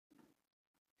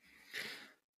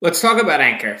Let's talk about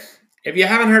Anchor. If you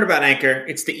haven't heard about Anchor,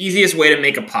 it's the easiest way to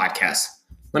make a podcast.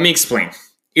 Let me explain.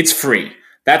 It's free.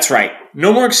 That's right.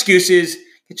 No more excuses.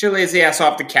 Get your lazy ass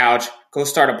off the couch. Go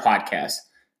start a podcast.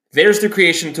 There's the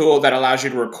creation tool that allows you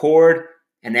to record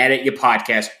and edit your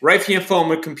podcast right from your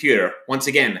phone or computer. Once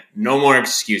again, no more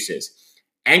excuses.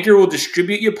 Anchor will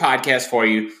distribute your podcast for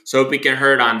you so it can be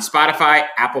heard on Spotify,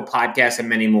 Apple Podcasts, and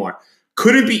many more.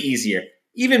 Couldn't be easier.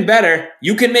 Even better,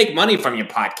 you can make money from your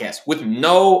podcast with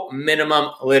no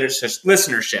minimum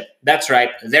listenership. That's right,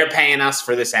 they're paying us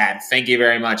for this ad. Thank you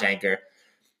very much, Anchor.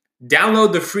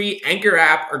 Download the free Anchor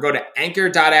app or go to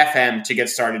anchor.fm to get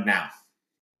started now.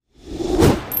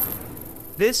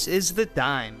 This is The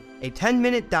Dime, a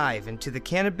 10-minute dive into the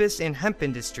cannabis and hemp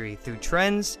industry through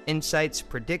trends, insights,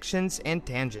 predictions, and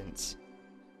tangents.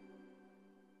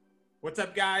 What's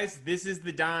up, guys? This is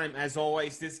The Dime. As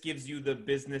always, this gives you the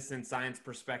business and science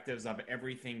perspectives of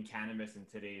everything cannabis in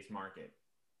today's market.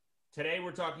 Today,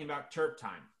 we're talking about Terp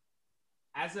time.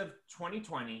 As of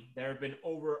 2020, there have been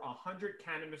over 100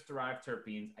 cannabis-derived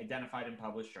terpenes identified in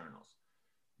published journals.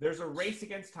 There's a race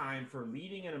against time for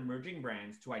leading and emerging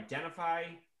brands to identify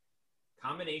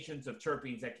combinations of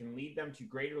terpenes that can lead them to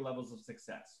greater levels of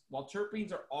success. While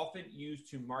terpenes are often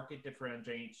used to market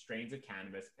differentiate strains of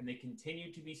cannabis and they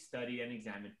continue to be studied and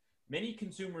examined, many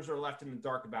consumers are left in the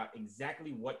dark about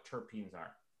exactly what terpenes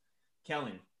are.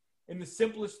 Kellen, in the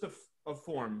simplest of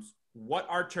forms, what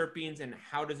are terpenes and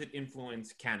how does it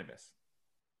influence cannabis?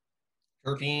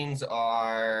 Terpenes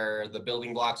are the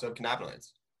building blocks of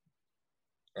cannabinoids,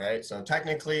 right? So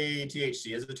technically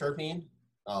THC is a terpene.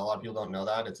 A lot of people don't know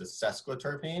that. It's a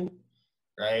sesquiterpene,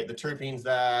 right? The terpenes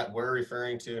that we're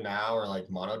referring to now are like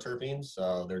monoterpenes.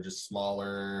 So they're just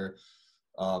smaller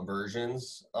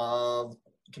versions of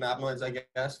cannabinoids, I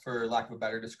guess, for lack of a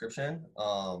better description.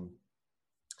 How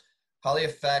they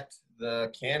affect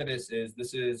the cannabis is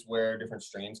this is where different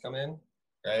strains come in,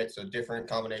 right? So different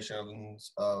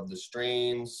combinations of the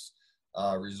strains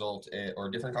result in, or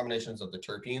different combinations of the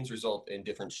terpenes result in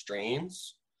different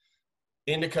strains.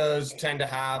 Indicas tend to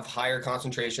have higher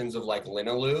concentrations of like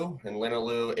linalool, and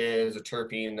linalool is a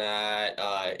terpene that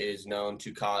is known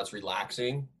to cause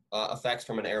relaxing effects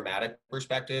from an aromatic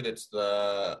perspective. It's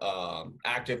the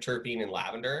active terpene in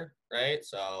lavender, right?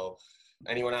 So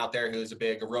anyone out there who's a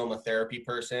big aromatherapy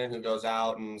person who goes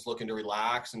out and is looking to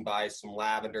relax and buys some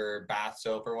lavender bath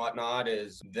soap or whatnot,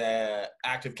 is the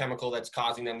active chemical that's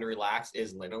causing them to relax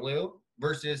is linalool,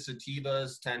 versus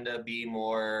sativas tend to be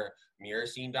more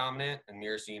myrcene dominant, and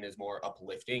myrcene is more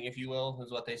uplifting, if you will,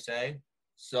 is what they say.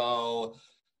 So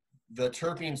the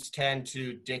terpenes tend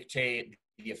to dictate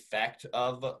the effect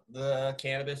of the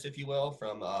cannabis, if you will,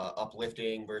 from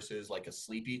uplifting versus like a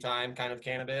sleepy time kind of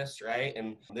cannabis, right?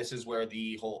 And this is where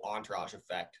the whole entourage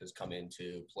effect has come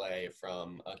into play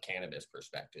from a cannabis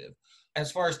perspective.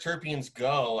 As far as terpenes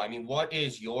go, I mean, what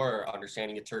is your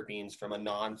understanding of terpenes from a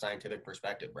non-scientific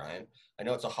perspective, Brian? I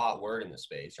know it's a hot word in the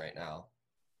space right now.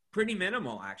 Pretty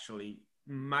minimal, actually.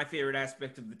 My favorite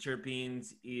aspect of the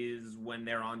terpenes is when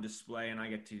they're on display and I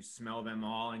get to smell them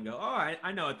all and go, oh,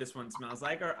 I know what this one smells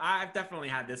like, or I've definitely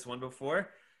had this one before.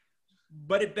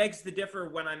 But it begs to differ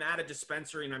when I'm at a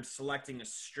dispensary and I'm selecting a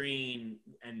strain,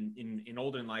 and in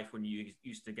older life when you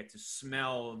used to get to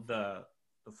smell the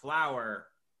flower,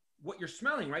 what you're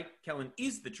smelling, right, Kellen,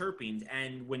 is the terpenes.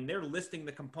 And when they're listing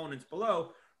the components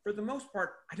below, for the most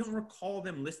part, I don't recall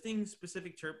them listing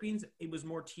specific terpenes. It was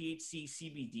more THC,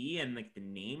 CBD, and like the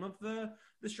name of the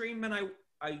strain. And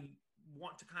I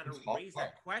want to kind of raise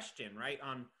that question, right,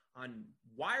 on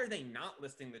why are they not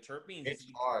listing the terpenes?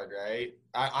 It's hard, right?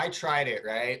 I tried it,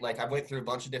 right? Like I went through a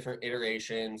bunch of different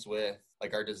iterations with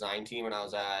like our design team when I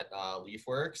was at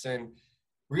LeafWorks, and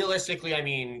realistically, I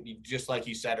mean, just like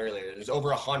you said earlier, there's over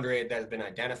 100 that have been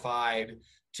identified.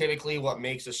 Typically, what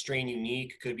makes a strain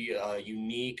unique could be a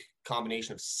unique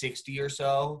combination of 60 or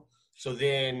so. So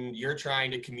then you're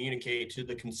trying to communicate to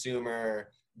the consumer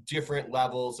different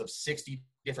levels of 60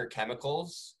 different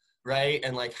chemicals, right?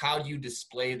 And like, how do you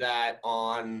display that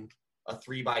on a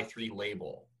 3x3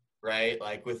 label, right?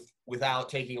 Like without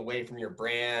taking away from your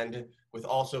brand, with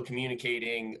also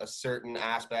communicating a certain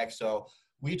aspect. So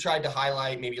we tried to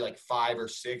highlight maybe like 5 or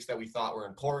 6 that we thought were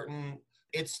important.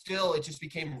 It just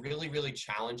became really, really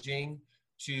challenging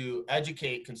to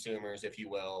educate consumers, if you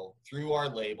will, through our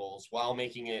labels while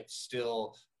making it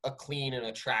still a clean and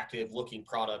attractive looking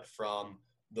product from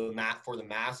for the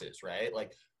masses, right?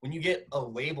 Like when you get a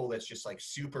label that's just like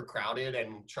super crowded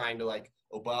and trying to like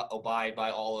abide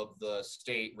by all of the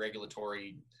state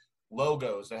regulatory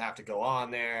logos that have to go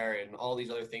on there and all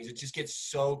these other things, it just gets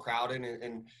so crowded,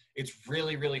 and it's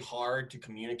really, really hard to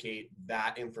communicate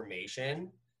that information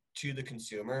to the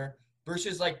consumer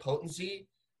versus like potency,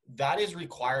 that is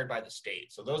required by the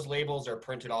state. So those labels are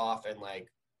printed off and like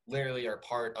literally are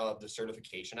part of the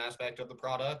certification aspect of the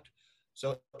product.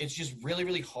 So it's just really,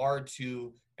 really hard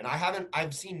to, and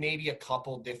I've seen maybe a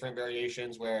couple different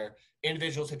variations where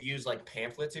individuals have used like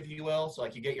pamphlets, if you will. So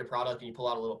like you get your product and you pull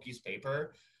out a little piece of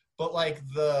paper, but like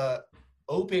the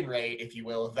open rate, if you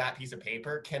will, of that piece of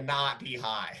paper cannot be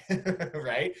high,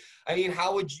 right? I mean,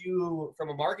 how would you, from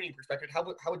a marketing perspective, how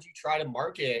would you try to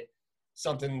market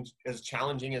something as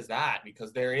challenging as that?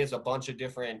 Because there is a bunch of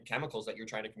different chemicals that you're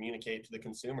trying to communicate to the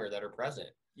consumer that are present.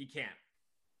 You can't.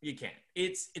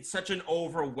 It's such an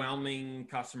overwhelming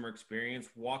customer experience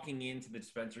walking into the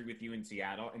dispensary with you in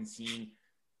Seattle and seeing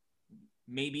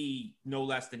maybe no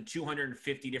less than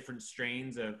 250 different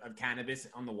strains of cannabis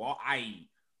on the wall. I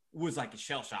was like a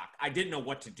shell shock. I didn't know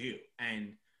what to do.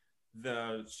 And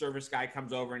the service guy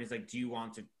comes over and he's like, do you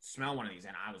want to smell one of these?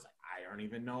 And I was like, I don't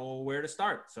even know where to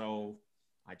start. So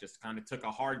I just kind of took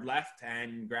a hard left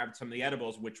and grabbed some of the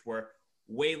edibles, which were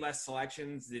way less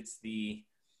selections. It's the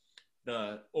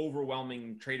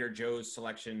overwhelming Trader Joe's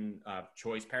selection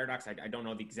choice paradox. I don't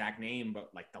know the exact name, but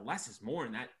like the less is more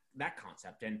in that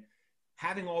concept. And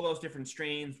having all those different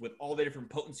strains with all the different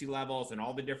potency levels and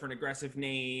all the different aggressive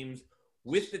names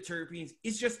with the terpenes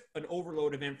is just an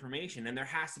overload of information. And there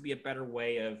has to be a better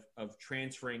way of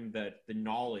transferring the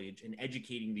knowledge and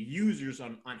educating the users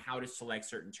on how to select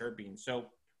certain terpenes. So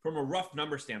from a rough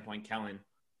number standpoint, Kellen,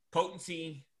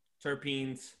 potency,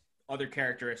 terpenes, other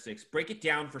characteristics, break it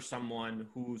down for someone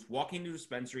who's walking into a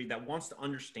dispensary that wants to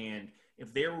understand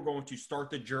if they were going to start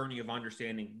the journey of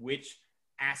understanding which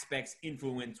aspects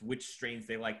influence which strains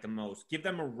they like the most. Give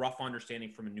them a rough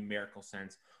understanding from a numerical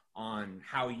sense on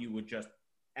how you would just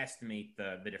estimate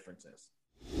the differences.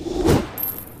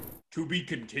 To be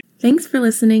continued. Thanks for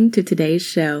listening to today's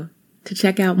show. To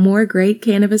check out more great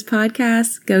cannabis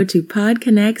podcasts, go to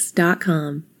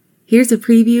podconnects.com. Here's a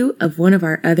preview of one of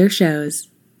our other shows.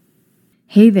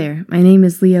 Hey there, my name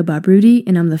is Leah Babrudi,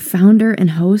 and I'm the founder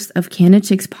and host of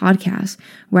CannaChicks podcast,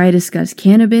 where I discuss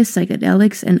cannabis,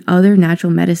 psychedelics, and other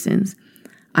natural medicines.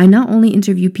 I not only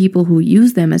interview people who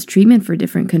use them as treatment for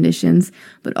different conditions,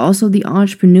 but also the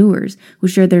entrepreneurs who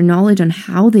share their knowledge on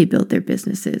how they built their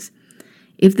businesses.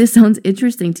 If this sounds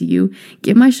interesting to you,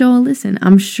 give my show a listen.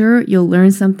 I'm sure you'll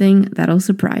learn something that'll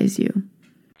surprise you.